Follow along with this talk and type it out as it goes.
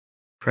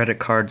Credit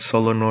card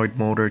solenoid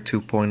motor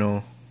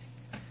 2.0.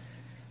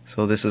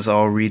 So this is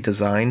all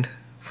redesigned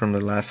from the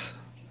last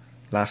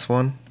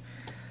one.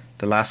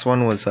 The last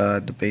one was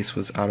the base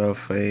was out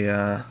of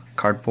a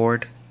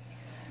cardboard.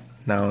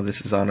 Now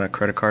this is on a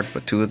credit card,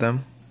 but two of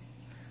them,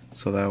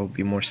 so that will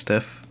be more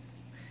stiff.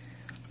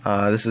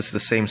 This is the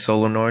same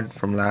solenoid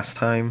from last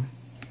time,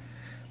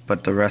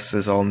 but the rest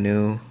is all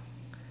new.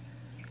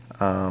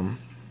 The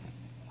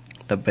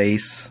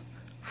base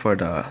for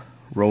the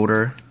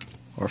rotor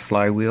or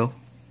flywheel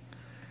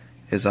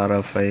is out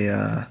of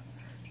a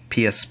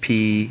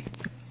PSP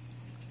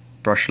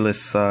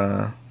brushless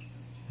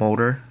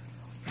motor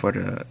for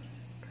the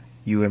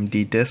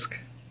UMD disc,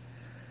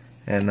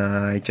 and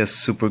I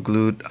just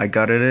I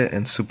gutted it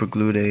and super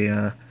glued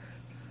a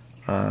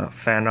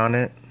fan on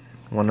it,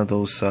 one of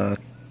those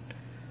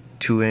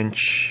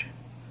 2-inch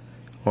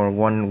or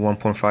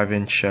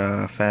 1.5-inch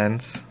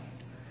fans.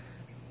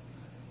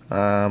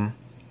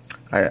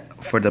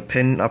 For the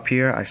pin up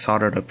here, I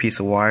soldered a piece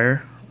of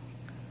wire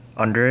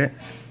under it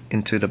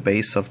into the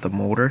base of the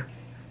motor,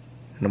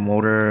 and the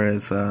motor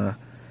is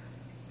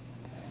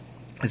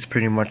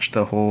pretty much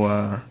the whole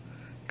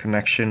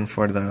connection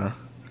for the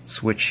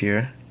switch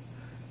here,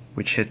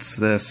 which hits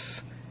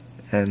this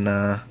and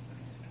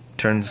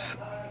does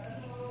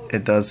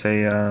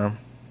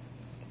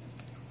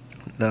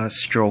the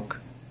stroke.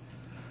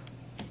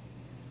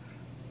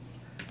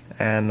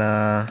 And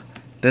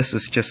this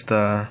is just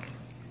a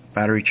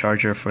battery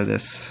charger for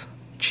this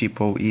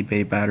cheapo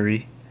eBay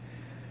battery.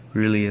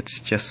 Really, it's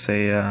just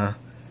a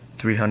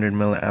 300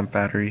 milliamp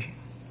battery.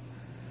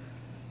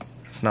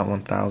 It's not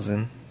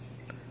 1000.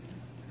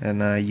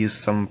 And I used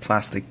some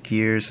plastic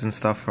gears and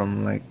stuff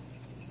from, like,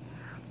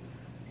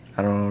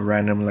 I don't know,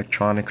 random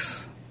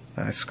electronics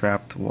that I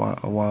scrapped a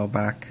while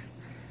back.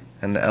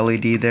 And the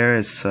LED there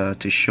is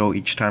to show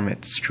each time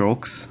it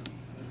strokes.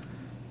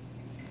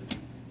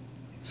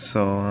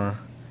 So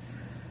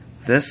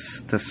the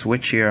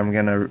switch here, I'm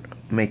gonna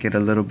make it a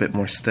little bit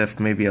more stiff,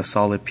 maybe a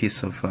solid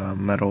piece of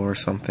metal or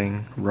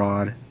something,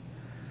 rod,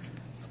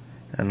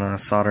 and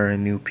solder a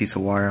new piece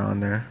of wire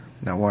on there.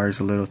 That wire is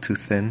a little too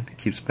thin, it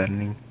keeps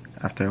bending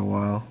after a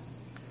while.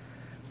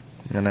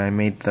 And I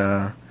made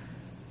the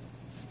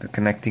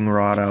connecting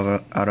rod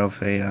out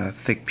of a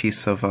thick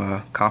piece of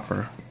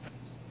copper.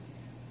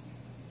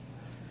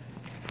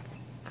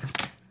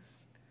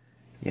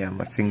 Yeah,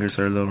 my fingers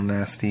are a little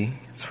nasty.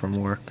 It's from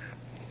work.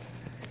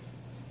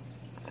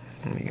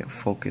 Let me get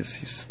focus,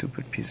 you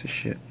stupid piece of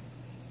shit.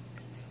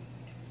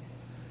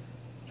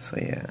 So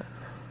yeah,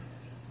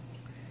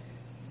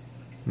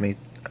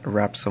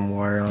 wrap some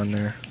wire on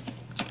there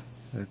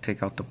to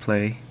take out the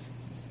play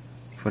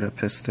for the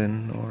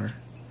piston or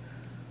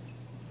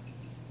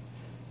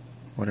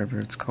whatever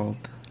it's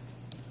called.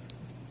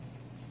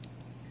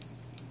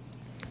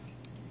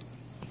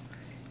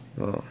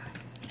 So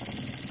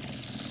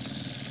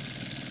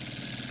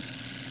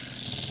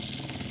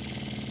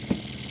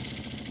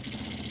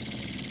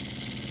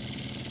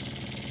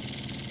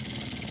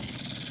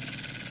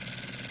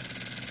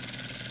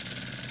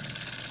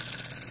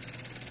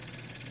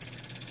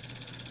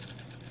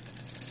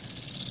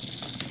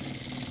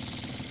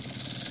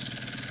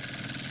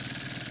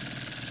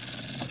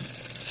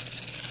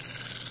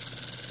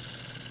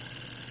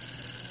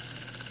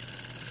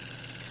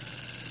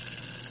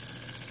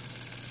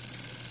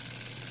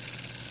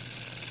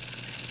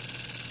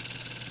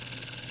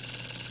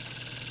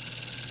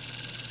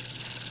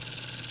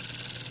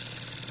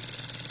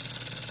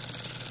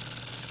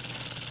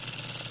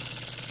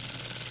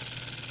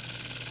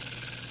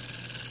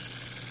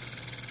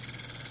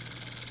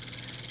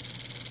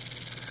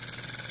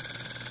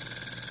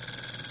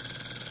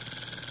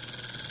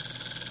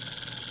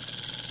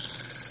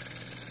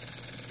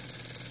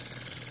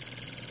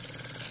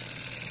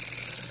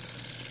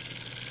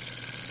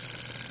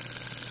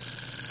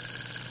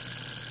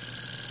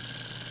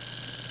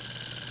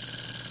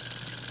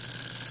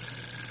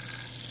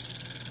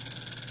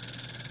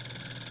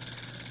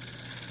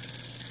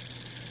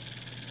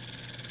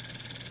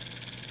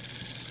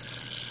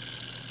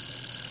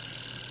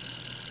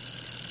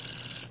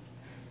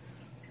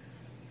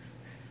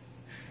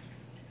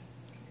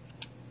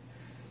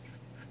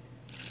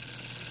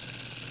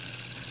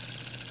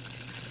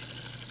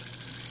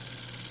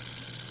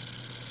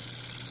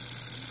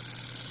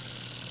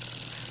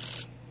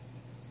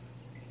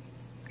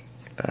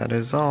that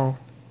is all.